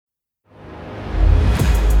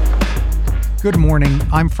Good morning,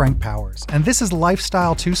 I'm Frank Powers, and this is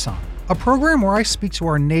Lifestyle Tucson, a program where I speak to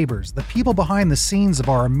our neighbors, the people behind the scenes of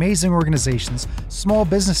our amazing organizations, small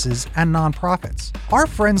businesses, and nonprofits. Our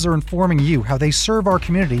friends are informing you how they serve our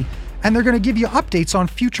community, and they're going to give you updates on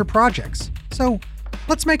future projects. So,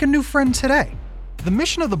 let's make a new friend today. The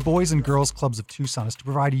mission of the Boys and Girls Clubs of Tucson is to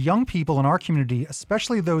provide young people in our community,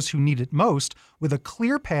 especially those who need it most, with a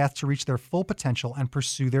clear path to reach their full potential and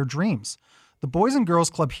pursue their dreams. The Boys and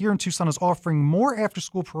Girls Club here in Tucson is offering more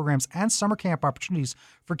after-school programs and summer camp opportunities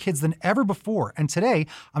for kids than ever before. And today,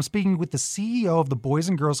 I'm speaking with the CEO of the Boys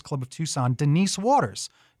and Girls Club of Tucson, Denise Waters.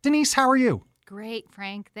 Denise, how are you? Great,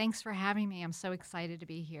 Frank. Thanks for having me. I'm so excited to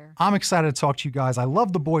be here. I'm excited to talk to you guys. I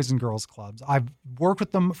love the Boys and Girls Clubs. I've worked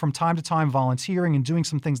with them from time to time, volunteering and doing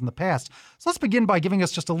some things in the past. So let's begin by giving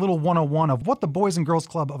us just a little 101 of what the Boys and Girls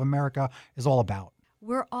Club of America is all about.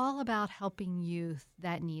 We're all about helping youth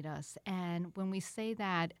that need us. And when we say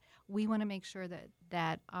that, we want to make sure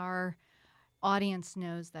that our audience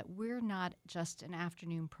knows that we're not just an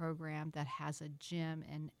afternoon program that has a gym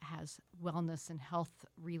and has wellness and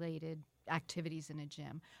health-related activities in a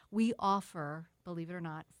gym. We offer, believe it or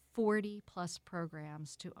not, 40 plus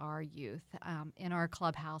programs to our youth in our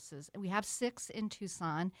clubhouses. We have 6 in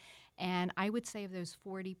Tucson, and I would say of those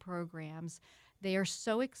 40 programs, they are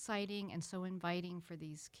so exciting and so inviting for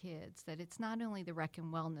these kids that it's not only the rec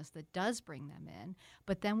and wellness that does bring them in,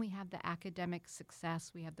 but then we have the academic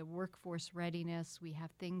success, we have the workforce readiness, we have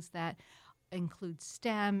things that include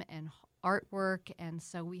STEM and artwork, and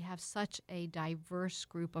so we have such a diverse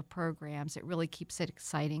group of programs. It really keeps it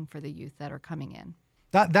exciting for the youth that are coming in.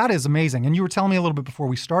 That is amazing. And you were telling me a little bit before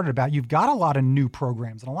we started about you've got a lot of new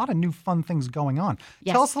programs and a lot of new fun things going on.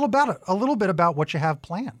 Yes. Tell us a little bit about what you have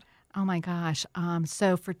planned. Oh my gosh.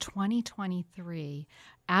 So for 2023,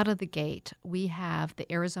 out of the gate, we have the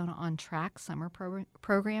Arizona On Track summer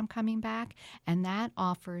program coming back, and that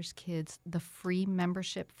offers kids the free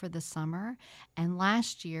membership for the summer. And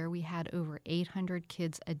last year, we had over 800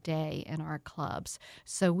 kids a day in our clubs.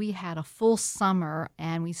 So we had a full summer,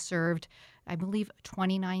 and we served, I believe,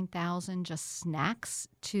 29,000 just snacks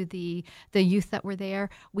to the youth that were there.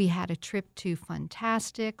 We had a trip to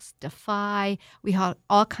Funtastics, Defy. We had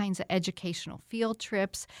all kinds of educational field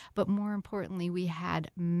trips, but more importantly, we had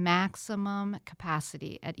maximum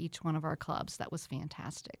capacity at each one of our clubs. That was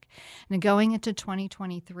fantastic. Now, going into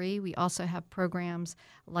 2023, we also have programs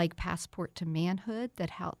like Passport to Manhood that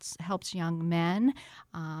helps young men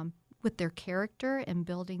with their character and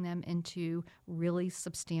building them into really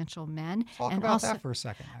substantial men. Talk and about also, that for a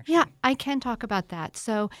second, actually. Yeah, I can talk about that.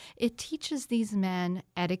 So it teaches these men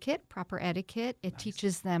etiquette, proper etiquette. It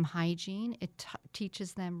teaches them hygiene. It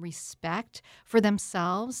teaches them respect for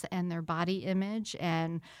themselves and their body image,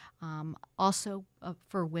 and also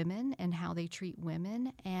for women and how they treat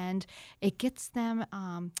women. And it gets them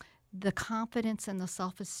the confidence and the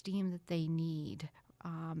self-esteem that they need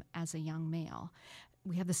as a young male.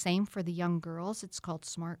 We have the same for the young girls. It's called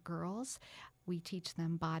Smart Girls. We teach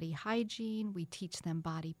them body hygiene. We teach them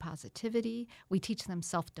body positivity. We teach them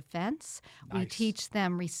self-defense. Nice. We teach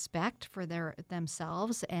them respect for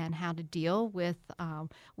themselves and how to deal with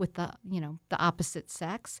the opposite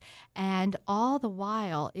sex. And all the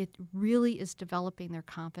while, it really is developing their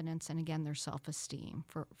confidence and, again, their self-esteem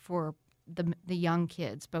for the young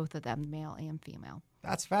kids, both of them, male and female.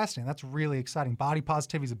 That's fascinating. That's really exciting. Body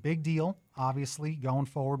positivity is a big deal, obviously, going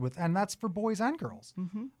forward with, and that's for boys and girls.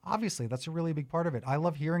 Mm-hmm. Obviously, that's a really big part of it. I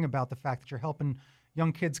love hearing about the fact that you're helping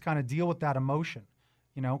young kids kind of deal with that emotion.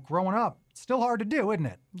 You know, growing up, it's still hard to do, isn't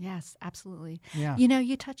it? Yes, absolutely. Yeah. You know,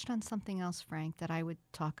 you touched on something else, Frank, that I would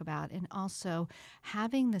talk about, and also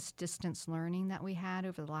having this distance learning that we had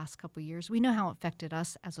over the last couple of years. We know how it affected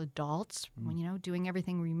us as adults, when, doing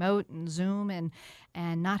everything remote and Zoom and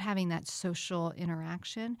not having that social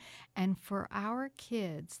interaction. And for our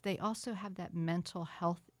kids, they also have that mental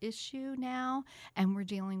health issue now, and we're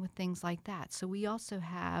dealing with things like that. So we also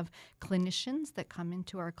have clinicians that come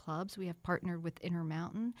into our clubs. We have partnered with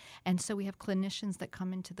Intermountain, and so we have clinicians that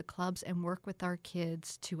come into the clubs and work with our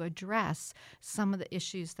kids to address some of the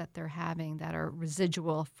issues that they're having that are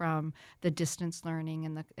residual from the distance learning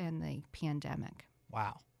and the pandemic.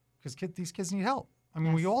 Wow. Because these kids need help. I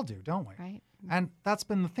mean, Yes. we all do, don't we? Right. And that's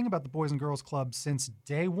been the thing about the Boys and Girls Club since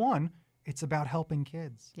day one. It's about helping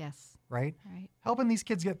kids, Yes. right? Right. Helping these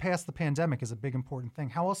kids get past the pandemic is a big, important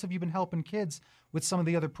thing. How else have you been helping kids with some of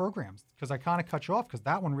the other programs? Because I kind of cut you off because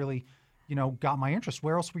that one really, got my interest.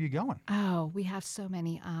 Where else were you going? Oh, we have so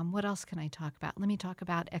many. What else can I talk about? Let me talk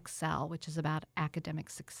about Excel, which is about academic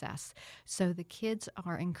success. So the kids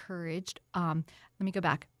are encouraged. Let me go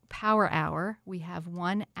back. Power Hour, we have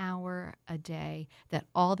 1 hour a day that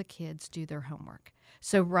all the kids do their homework.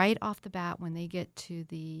 So right off the bat, when they get to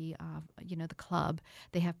the club,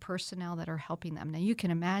 they have personnel that are helping them. Now you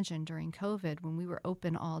can imagine during COVID, when we were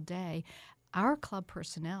open all day, our club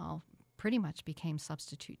personnel pretty much became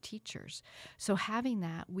substitute teachers. So having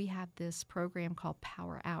that, we have this program called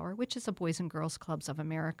Power Hour, which is a Boys and Girls Clubs of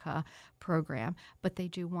America program, but they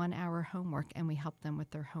do 1 hour homework and we help them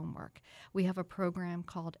with their homework. We have a program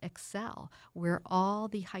called Excel, where all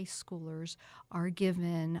the high schoolers are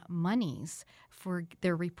given monies for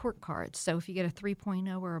their report cards. So if you get a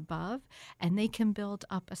 3.0 or above, and they can build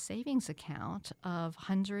up a savings account of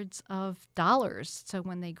hundreds of dollars. So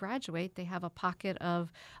when they graduate, they have a pocket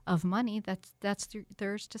of money that's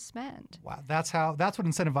theirs to spend. Wow, that's what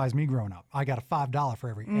incentivized me growing up. I got a $5 for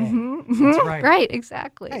every A. Mm-hmm. That's right. Right,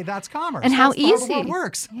 exactly. Hey, that's commerce. And how that's easy how the world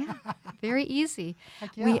works. Yeah, very easy.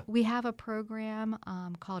 Heck yeah. We have a program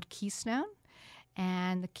called Keystone,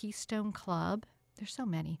 and the Keystone Club. There's so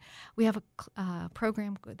many. We have a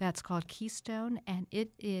program that's called Keystone, and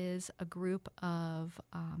it is a group of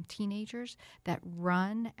teenagers that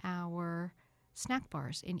run our snack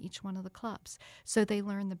bars in each one of the clubs. So they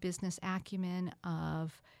learn the business acumen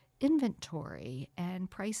of inventory and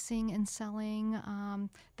pricing and selling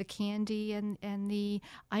the candy and the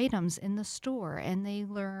items in the store, and they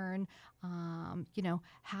learn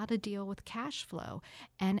how to deal with cash flow.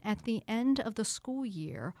 And at the end of the school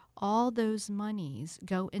year, all those monies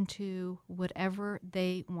go into whatever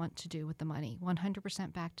they want to do with the money,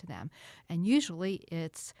 100% back to them. And usually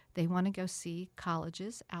it's they want to go see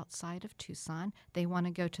colleges outside of Tucson. They want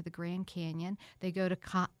to go to the Grand Canyon. They go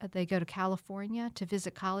to California to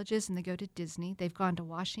visit colleges, and they go to Disney. They've gone to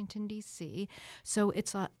Washington, D.C. So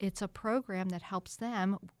it's a program that helps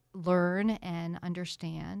them learn and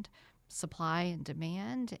understand supply and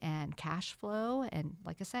demand and cash flow and,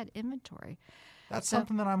 like I said, inventory. That's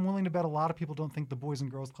something that I'm willing to bet a lot of people don't think the Boys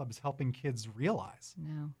and Girls Club is helping kids realize.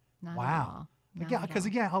 No, not wow. at all. Yeah, because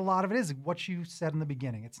again, a lot of it is what you said in the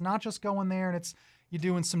beginning. It's not just going there and you're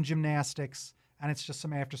doing some gymnastics and it's just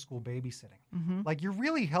some after-school babysitting. Mm-hmm. Like, you're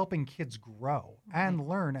really helping kids grow and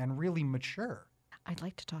learn and really mature. I'd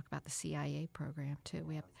like to talk about the CIA program too.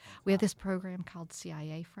 We have this program called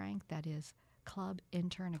CIA, Frank, that is Club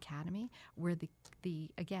Intern Academy, where the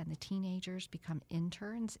teenagers become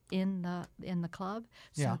interns in the club.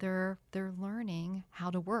 So Yeah. they're learning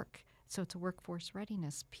how to work. So it's a workforce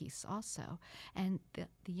readiness piece also. And the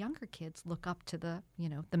younger kids look up to the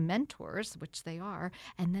mentors, which they are,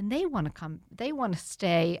 and then they want to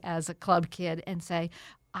stay as a club kid and say,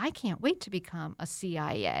 I can't wait to become a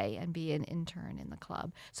CIA and be an intern in the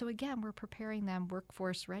club. So again, we're preparing them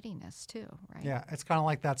workforce readiness too, right? Yeah, it's kind of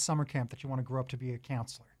like that summer camp that you want to grow up to be a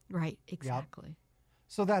counselor. Right, exactly. Yep.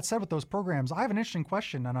 So that said, with those programs, I have an interesting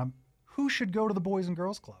question, and who should go to the Boys and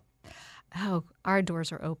Girls Club? Oh, our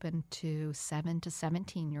doors are open to 7 to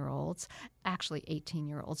 17-year-olds, actually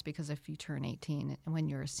 18-year-olds, because if you turn 18 when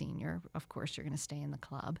you're a senior, of course, you're going to stay in the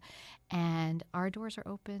club. And our doors are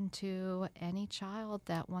open to any child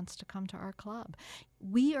that wants to come to our club.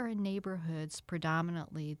 We are in neighborhoods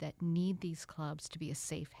predominantly that need these clubs to be a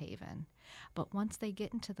safe haven. But once they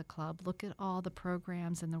get into the club, look at all the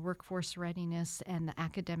programs and the workforce readiness and the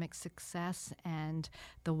academic success and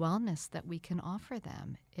the wellness that we can offer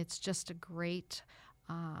them. It's just a great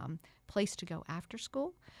place to go after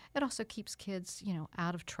school. It also keeps kids,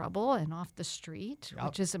 out of trouble and off the street, Yep.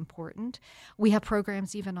 which is important. We have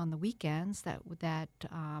programs even on the weekends that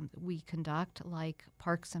we conduct, like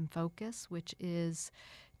Parks and Focus, which is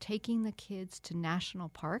taking the kids to national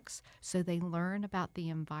parks so they learn about the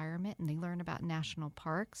environment and they learn about national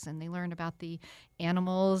parks and they learn about the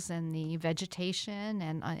animals and the vegetation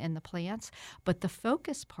and the plants. But the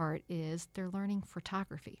focus part is they're learning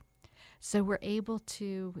photography. So we're able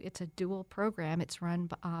to, it's a dual program. It's run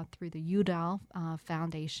through the Udall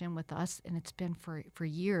Foundation with us, and it's been for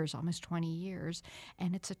years, almost 20 years.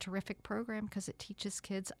 And it's a terrific program because it teaches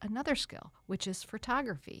kids another skill, which is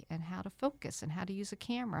photography and how to focus and how to use a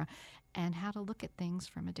camera and how to look at things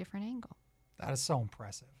from a different angle. That is so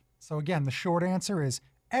impressive. So again, the short answer is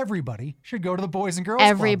everybody should go to the Boys and Girls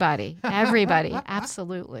Club. Everybody,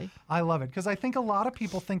 absolutely. I love it because I think a lot of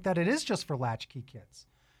people think that it is just for latchkey kids.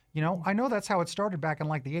 I know that's how it started back in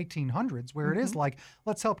like the 1800s, where it is like,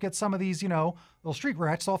 let's help get some of these, little street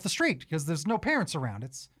rats off the street because there's no parents around.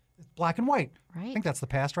 It's black and white. Right. I think that's the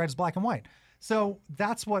past, right? It's black and white. So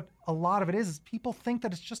that's what a lot of it is people think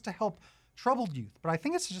that it's just to help troubled youth. But I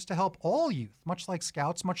think it's just to help all youth, much like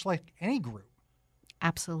Scouts, much like any group.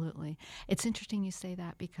 Absolutely. It's interesting you say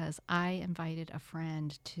that because I invited a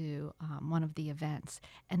friend to one of the events,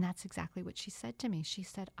 and that's exactly what she said to me. She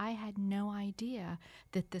said, I had no idea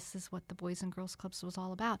that this is what the Boys and Girls Clubs was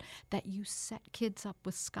all about, that you set kids up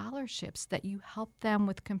with scholarships, that you help them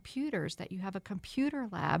with computers, that you have a computer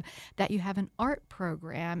lab, that you have an art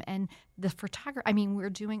program, and the photography. I mean, we're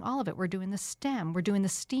doing all of it. We're doing the STEM, we're doing the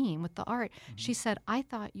STEAM with the art. Mm-hmm. She said, I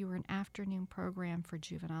thought you were an afternoon program for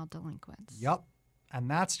juvenile delinquents. Yep. And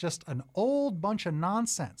that's just an old bunch of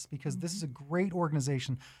nonsense because this is a great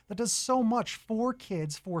organization that does so much for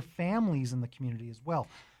kids, for families in the community as well.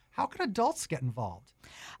 How can adults get involved?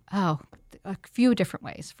 Oh, a few different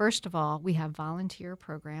ways. First of all, we have volunteer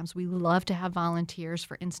programs. We love to have volunteers.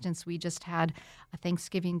 For instance, we just had a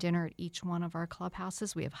Thanksgiving dinner at each one of our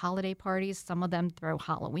clubhouses. We have holiday parties. Some of them throw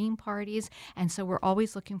Halloween parties. And so we're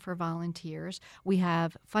always looking for volunteers. We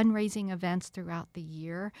have fundraising events throughout the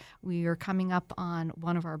year. We are coming up on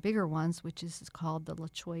one of our bigger ones, which is called the La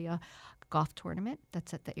Cholla Golf Tournament.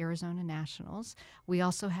 That's at the Arizona Nationals. We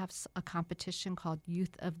also have a competition called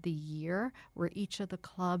Youth of the Year, where each of the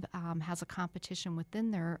club has a competition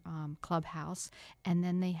within their clubhouse, and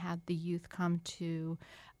then they have the youth come to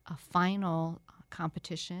a final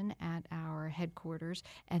competition at our headquarters,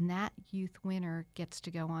 and that youth winner gets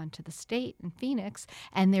to go on to the state in Phoenix,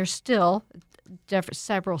 and there's still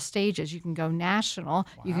several stages. You can go national,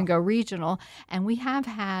 you can go regional, and we have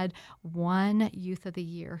had one Youth of the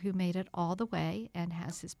Year who made it all the way and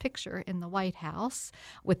has his picture in the White House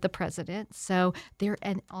with the president. So there,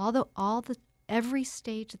 and every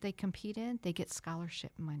stage that they compete in, they get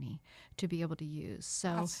scholarship money to be able to use.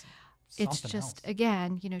 So it's just,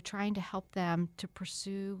 again, trying to help them to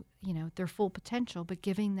pursue, their full potential, but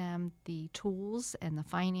giving them the tools and the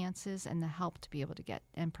finances and the help to be able to get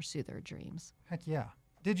and pursue their dreams. Heck yeah.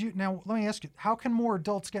 Now, let me ask you, how can more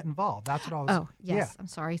adults get involved? That's what I was... Oh, yes. Yeah. I'm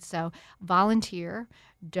sorry. So volunteer,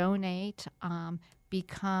 donate,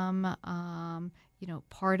 become...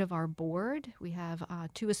 part of our board. We have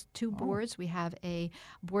two boards. We have a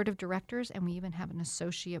board of directors, and we even have an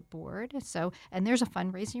associate board. So, and there's a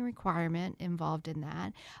fundraising requirement involved in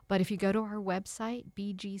that. But if you go to our website,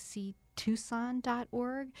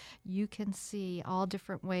 bgctucson.org, you can see all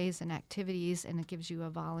different ways and activities, and it gives you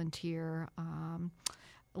a volunteer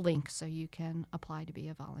link so you can apply to be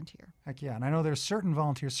a volunteer. Heck yeah. And I know there's certain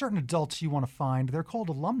volunteers, certain adults you want to find. They're called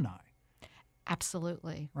alumni.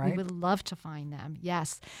 Absolutely. Right? We would love to find them.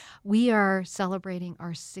 Yes. We are celebrating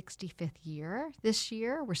our 65th year this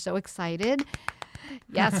year. We're so excited.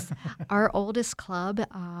 Yes. Our oldest club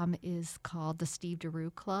is called the Steve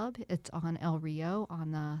DeRue Club. It's on El Rio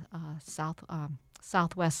on the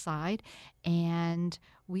southwest side. And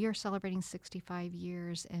we are celebrating 65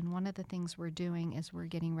 years. And one of the things we're doing is we're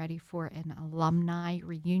getting ready for an alumni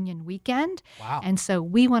reunion weekend. Wow. And so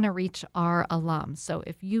we want to reach our alums. So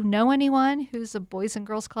if you know anyone who's a Boys and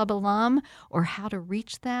Girls Club alum or how to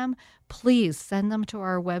reach them, please send them to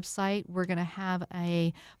our website. We're going to have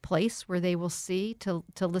a place where they will see to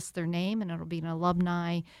list their name, and it'll be an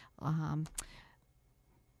alumni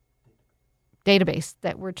database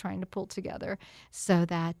that we're trying to pull together so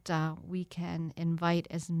that we can invite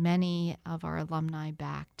as many of our alumni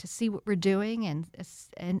back to see what we're doing and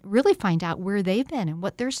really find out where they've been and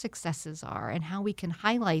what their successes are and how we can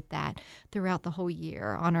highlight that throughout the whole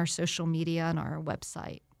year on our social media and our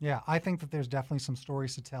website. Yeah, I think that there's definitely some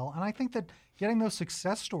stories to tell. And I think that getting those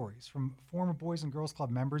success stories from former Boys and Girls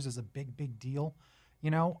Club members is a big, big deal.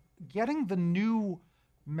 Getting the new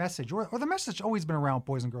message, or the message that's always been around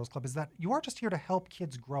Boys and Girls Club, is that you are just here to help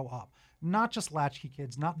kids grow up, not just latchkey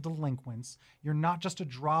kids, not delinquents. You're not just a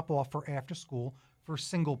drop-off for after school for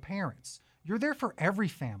single parents. You're there for every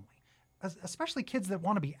family, especially kids that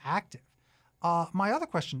want to be active. My other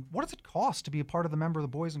question, what does it cost to be a part of the member of the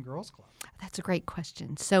Boys and Girls Club? That's a great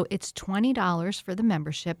question. So it's $20 for the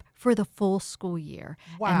membership for the full school year.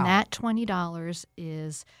 Wow. And that $20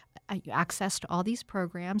 is access to all these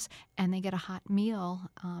programs, and they get a hot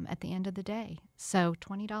meal at the end of the day. So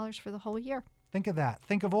 $20 for the whole year. Think of that.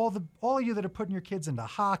 Think of all of you that are putting your kids into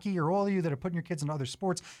hockey, or all of you that are putting your kids into other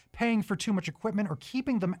sports, paying for too much equipment or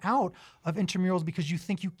keeping them out of intramurals because you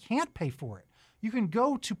think you can't pay for it. You can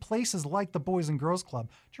go to places like the Boys and Girls Club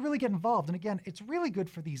to really get involved. And again, it's really good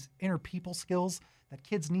for these interpeople skills that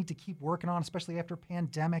kids need to keep working on, especially after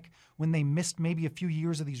pandemic, when they missed maybe a few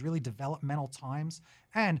years of these really developmental times.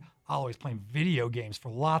 And always playing video games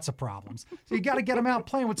for lots of problems. So you got to get them out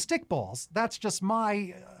playing with stick balls. That's just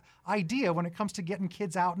my idea when it comes to getting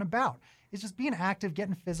kids out and about. It's just being active,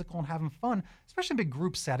 getting physical, and having fun, especially in big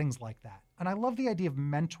group settings like that. And I love the idea of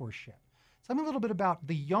mentorship. Tell me a little bit about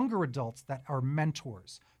the younger adults that are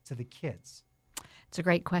mentors to the kids. It's a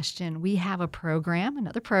great question. We have a program,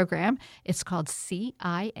 another program. It's called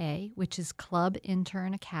CIA, which is Club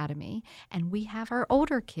Intern Academy. And we have our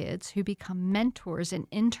older kids who become mentors and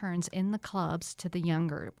interns in the clubs to the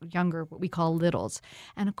younger, what we call littles.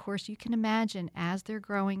 And of course, you can imagine as they're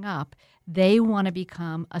growing up, they want to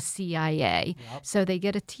become a CIA. Yep. So they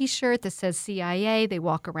get a T-shirt that says CIA. They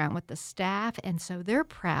walk around with the staff. And so they're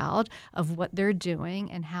proud of what they're doing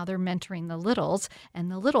and how they're mentoring the littles. And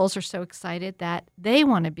the littles are so excited that they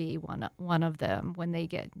want to be one of them when they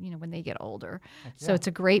get older. So it's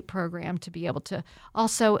a great program to be able to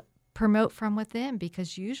also promote from within,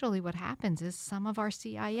 because usually what happens is some of our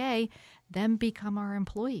CIA then become our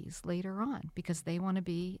employees later on because they want to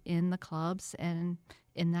be in the clubs and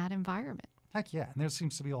in that environment. Heck yeah. And there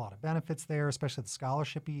seems to be a lot of benefits there, especially the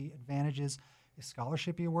scholarship-y advantages. Is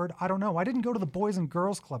scholarship-y a word? I don't know. I didn't go to the Boys and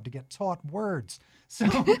Girls Club to get taught words. So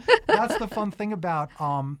that's the fun thing about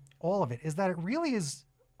all of it, is that it really is,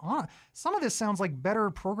 some of this sounds like better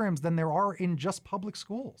programs than there are in just public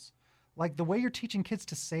schools. Like the way you're teaching kids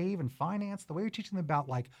to save and finance, the way you're teaching them about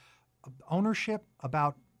like ownership,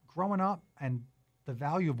 about growing up and the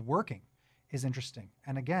value of working is interesting.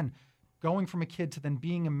 And again, going from a kid to then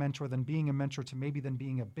being a mentor, to maybe then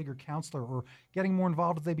being a bigger counselor or getting more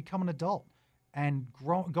involved as they become an adult, and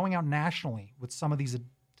going out nationally with some of these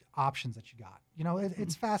options that you got. You know,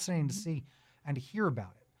 it's fascinating to see and to hear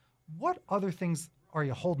about it. What other things are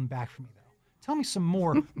you holding back from me, though? Tell me some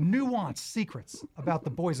more nuanced secrets about the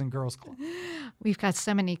Boys and Girls Club. We've got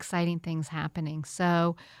so many exciting things happening.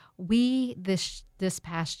 So we, this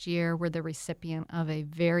past year, were the recipient of a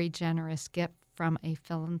very generous gift from a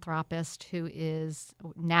philanthropist who is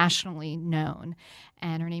nationally known,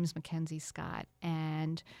 and her name is Mackenzie Scott.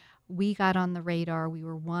 And we got on the radar. We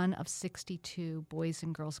were one of 62 Boys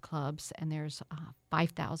and Girls Clubs, and there's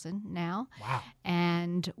 5,000 now. Wow.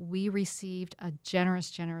 And we received a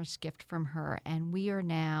generous gift from her, and we are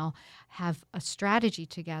now have a strategy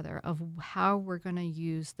together of how we're going to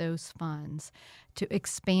use those funds to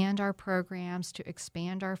expand our programs, to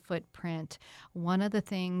expand our footprint. One of the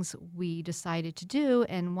things we decided to do,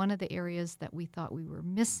 and one of the areas that we thought we were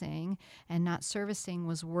missing and not servicing,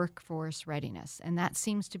 was workforce readiness. And that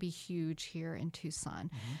seems to be huge here in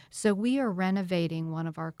Tucson. Mm-hmm. So we are renovating one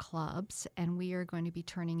of our clubs, and we are going to be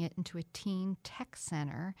turning it into a teen tech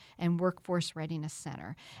center and workforce readiness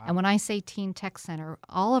center. Wow. And when I say teen tech center,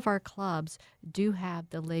 all of our clubs do have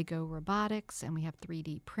the Lego robotics and we have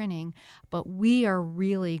 3D printing, but we are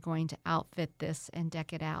really going to outfit this and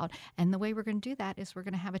deck it out. And the way we're going to do that is we're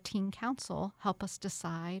going to have a teen council help us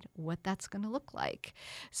decide what that's going to look like.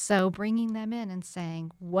 So bringing them in and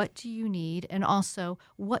saying, what do you need? And also,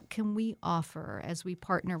 what can we offer as we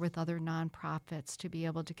partner with other nonprofits to be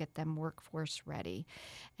able to get them workforce ready?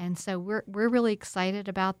 And so we're really excited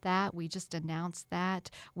about that. We just announced that.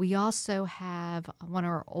 We also have one of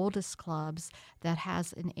our oldest clubs that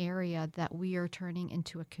has an area that we are turning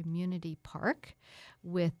into a community park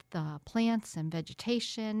with plants and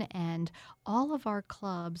vegetation. And all of our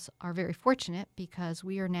clubs are very fortunate because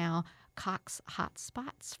we are now Cox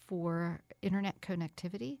hotspots for internet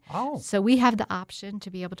connectivity. Oh. So we have the option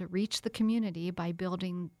to be able to reach the community by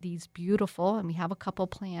building these beautiful, and we have a couple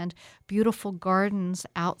planned, beautiful gardens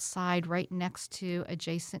outside right next to,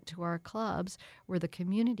 adjacent to our clubs, where the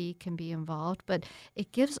community can be involved. But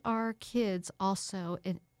it gives our kids also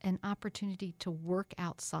an opportunity to work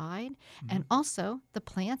outside, and also the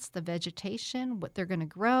plants, the vegetation, what they're going to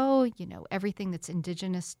grow, everything that's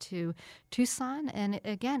indigenous to Tucson. And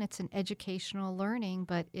again, it's an educational learning,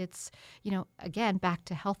 but it's, again, back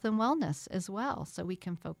to health and wellness as well. So we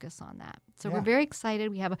can focus on that. So we're very excited.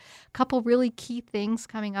 We have a couple really key things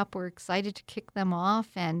coming up. We're excited to kick them off.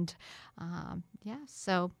 And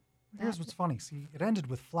so. Here's what's funny. See, it ended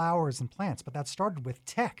with flowers and plants, but that started with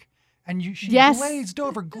tech. And she glanced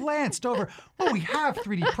over. Oh, we have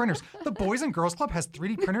 3D printers. The Boys and Girls Club has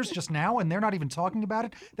 3D printers just now, and they're not even talking about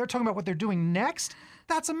it. They're talking about what they're doing next.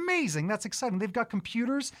 That's amazing. That's exciting. They've got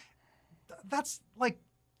computers. That's like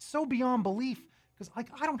so beyond belief, because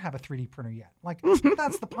I don't have a 3D printer yet. Like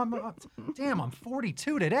that's the damn. I'm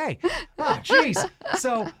 42 today. Oh, jeez.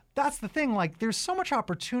 So that's the thing. Like there's so much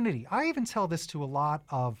opportunity. I even tell this to a lot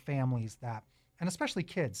of families and especially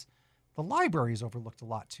kids. The library is overlooked a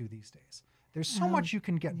lot, too, these days. There's so much you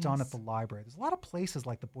can get done at the library. There's a lot of places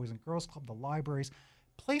like the Boys and Girls Club, the libraries,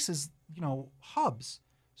 places, hubs,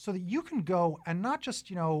 so that you can go and not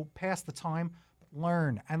just, pass the time, but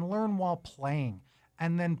learn while playing,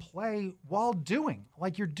 and then play while doing.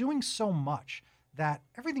 Like you're doing so much that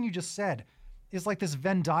everything you just said is like this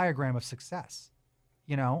Venn diagram of success,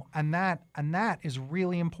 and that is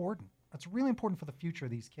really important. It's really important for the future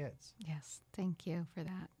of these kids. Yes, thank you for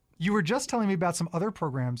that. You were just telling me about some other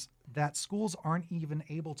programs that schools aren't even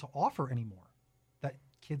able to offer anymore that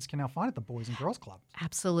kids can now find at the Boys and Girls Club.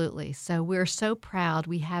 Absolutely. So we're so proud.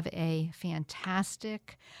 We have a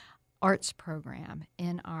fantastic arts program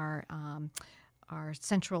in our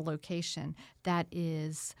central location that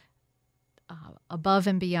is above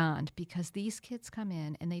and beyond, because these kids come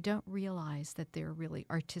in and they don't realize that they're really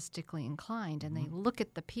artistically inclined, and they look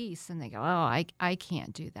at the piece and they go, oh, I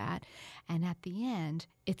can't do that. And at the end,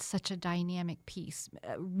 it's such a dynamic piece,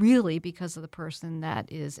 really, because of the person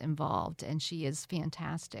that is involved, and she is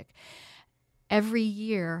fantastic. Every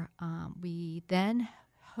year, we then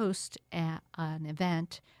host an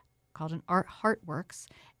event called an Heartworks,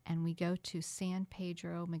 and we go to San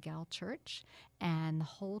Pedro Miguel Church, and the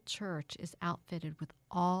whole church is outfitted with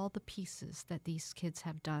all the pieces that these kids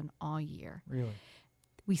have done all year. Really?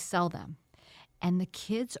 We sell them. And the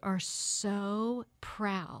kids are so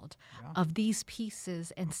proud of these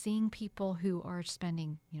pieces, and seeing people who are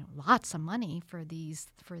spending, lots of money for these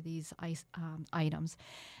items.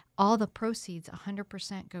 All the proceeds,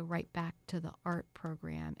 100%, go right back to the art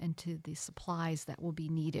program and to the supplies that will be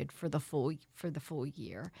needed for the full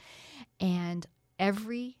year. And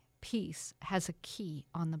every piece has a key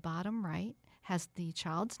on the bottom right, has the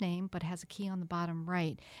child's name, but has a key on the bottom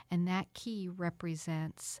right, and that key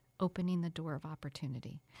represents opening the door of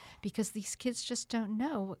opportunity, because these kids just don't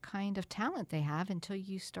know what kind of talent they have until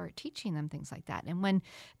you start teaching them things like that. And when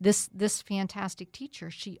this fantastic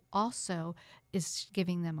teacher, she also is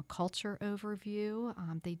giving them a culture overview.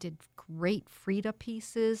 They did great Frida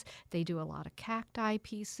pieces. They do a lot of cacti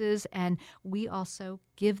pieces. And we also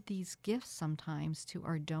give these gifts sometimes to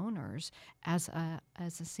our donors as a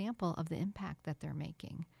sample of the impact that they're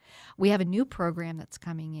making. We have a new program that's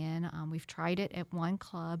coming in. We've tried it at one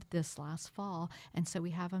club this last fall, and so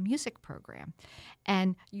we have a music program.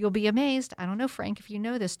 And you'll be amazed. I don't know, Frank, if you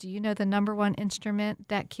know this. Do you know the number one instrument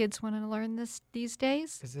that kids want to learn these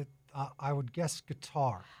days? Is it, I would guess,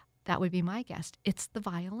 guitar. That would be my guess. It's the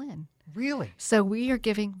violin. Really? So we are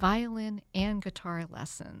giving violin and guitar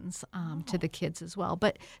lessons to the kids as well.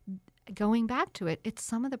 But going back to it, it's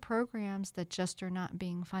some of the programs that just are not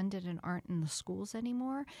being funded and aren't in the schools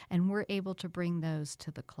anymore, and we're able to bring those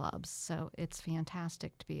to the clubs. So it's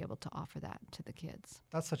fantastic to be able to offer that to the kids.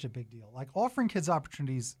 That's such a big deal. Like, offering kids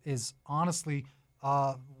opportunities is honestly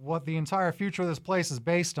what the entire future of this place is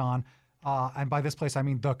based on. And by this place, I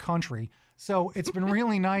mean the country. So it's been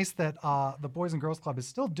really nice that the Boys and Girls Club is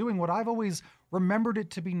still doing what I've always remembered it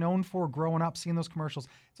to be known for growing up, seeing those commercials.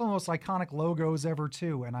 It's one of the most iconic logos ever,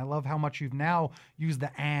 too. And I love how much you've now used the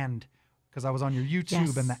 "and," because I was on your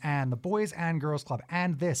YouTube, and the Boys and Girls Club,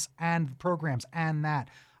 and this, and programs, and that.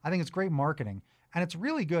 I think it's great marketing. And it's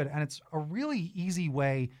really good. And it's a really easy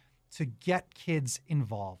way to get kids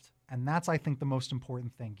involved. And that's, I think, the most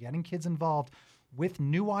important thing. Getting kids involved with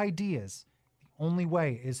new ideas. The only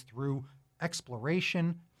way is through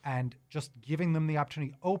exploration and just giving them the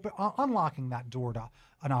opportunity, unlocking that door to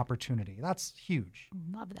an opportunity. That's huge.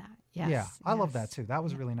 Love that. Yes. Yeah, I love that too. That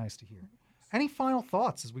was really nice to hear. Any final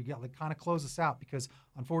thoughts as we kind of close this out? Because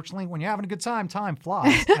unfortunately, when you're having a good time, time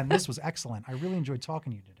flies. And this was excellent. I really enjoyed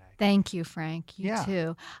talking to you today. Thank you, Frank. You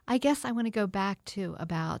too. I guess I want to go back to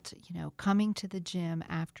about, coming to the gym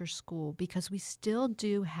after school, because we still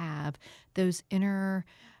do have those inner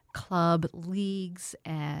club leagues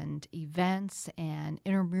and events and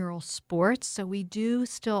intramural sports. So we do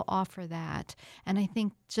still offer that. And I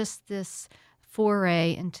think just this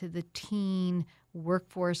foray into the teen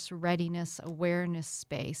workforce readiness awareness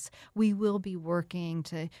space, we will be working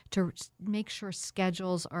to make sure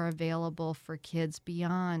schedules are available for kids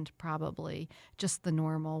beyond probably just the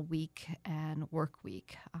normal week and work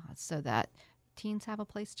week, so that teens have a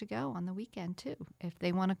place to go on the weekend too. If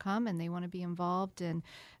they want to come and they want to be involved in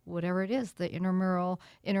whatever it is, the intramural,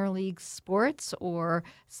 interleague sports, or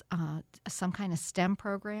some kind of STEM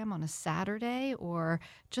program on a Saturday, or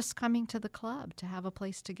just coming to the club to have a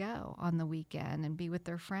place to go on the weekend and be with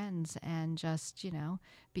their friends and just,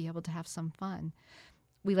 be able to have some fun.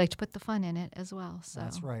 We like to put the fun in it as well. So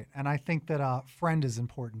that's right. And I think that friend is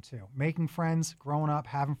important too. Making friends, growing up,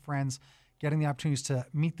 having friends, getting the opportunities to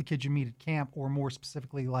meet the kids you meet at camp, or more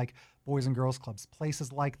specifically like Boys and Girls Clubs,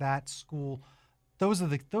 places like that, school. Those are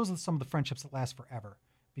some of the friendships that last forever,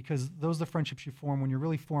 because those are the friendships you form when you're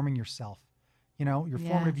really forming yourself. Your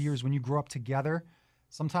formative years when you grow up together.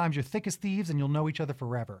 Sometimes you're thick as thieves and you'll know each other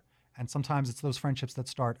forever. And sometimes it's those friendships that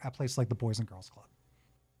start at places like the Boys and Girls Club.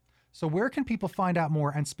 So where can people find out more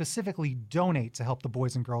and specifically donate to help the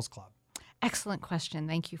Boys and Girls Club? Excellent question.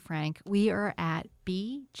 Thank you, Frank. We are at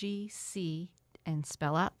BGC and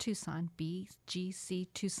spell out Tucson,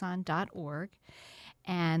 bgctucson.org.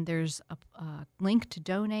 And there's a link to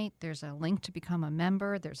donate. There's a link to become a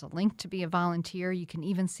member. There's a link to be a volunteer. You can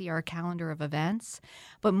even see our calendar of events.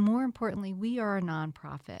 But more importantly, we are a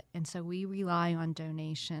nonprofit, and so we rely on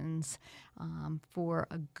donations for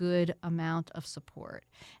a good amount of support.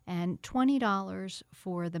 And $20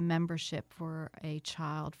 for the membership for a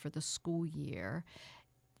child for the school year.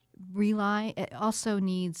 It also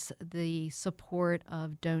needs the support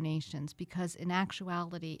of donations, because in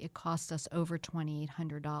actuality it costs us over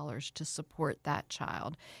 $2,800 to support that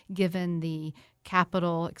child, given the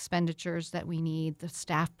capital expenditures that we need, the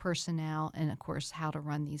staff personnel, and of course how to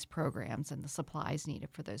run these programs and the supplies needed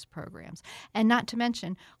for those programs. And not to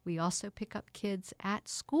mention, we also pick up kids at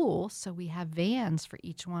school, so we have vans for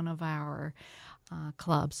each one of our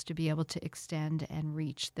clubs to be able to extend and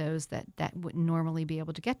reach those that wouldn't normally be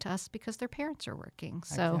able to get to us because their parents are working.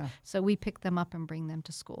 So we pick them up and bring them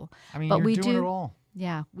to school. I mean, but you're doing it all.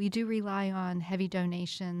 Yeah, we do rely on heavy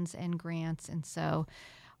donations and grants, and so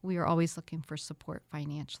we are always looking for support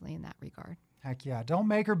financially in that regard. Heck yeah. Don't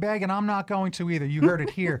make her beg, and I'm not going to either. You heard it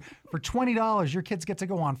here. For $20, your kids get to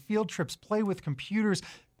go on field trips, play with computers,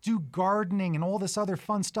 do gardening and all this other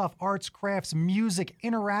fun stuff, arts, crafts, music,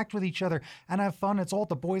 interact with each other, and have fun. It's all at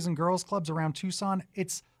the Boys and Girls Clubs around Tucson.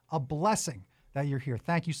 It's a blessing that you're here.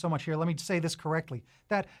 Thank you so much. Here, let me say this correctly,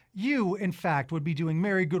 that you, in fact, would be doing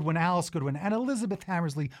Mary Goodwin, Alice Goodwin, and Elizabeth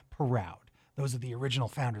Hammersley proud. Those are the original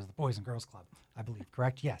founders of the Boys and Girls Club, I believe,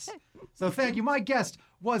 correct? Yes. So thank you. My guest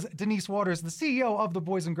was Denise Waters, the CEO of the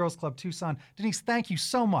Boys and Girls Club Tucson. Denise, thank you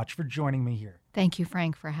so much for joining me here. Thank you,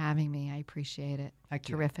 Frank, for having me. I appreciate it. Thank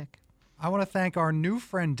you. Terrific. I want to thank our new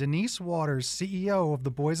friend, Denise Waters, CEO of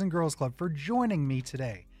the Boys and Girls Club, for joining me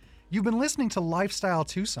today. You've been listening to Lifestyle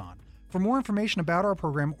Tucson. For more information about our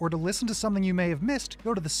program or to listen to something you may have missed,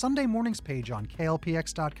 go to the Sunday Mornings page on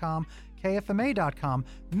klpx.com, kfma.com,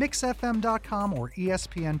 mixfm.com, or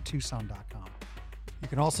espntucson.com. You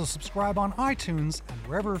can also subscribe on iTunes and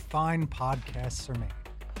wherever fine podcasts are made.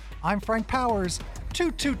 I'm Frank Powers.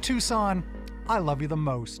 Toot Toot Tucson. I love you the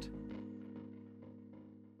most.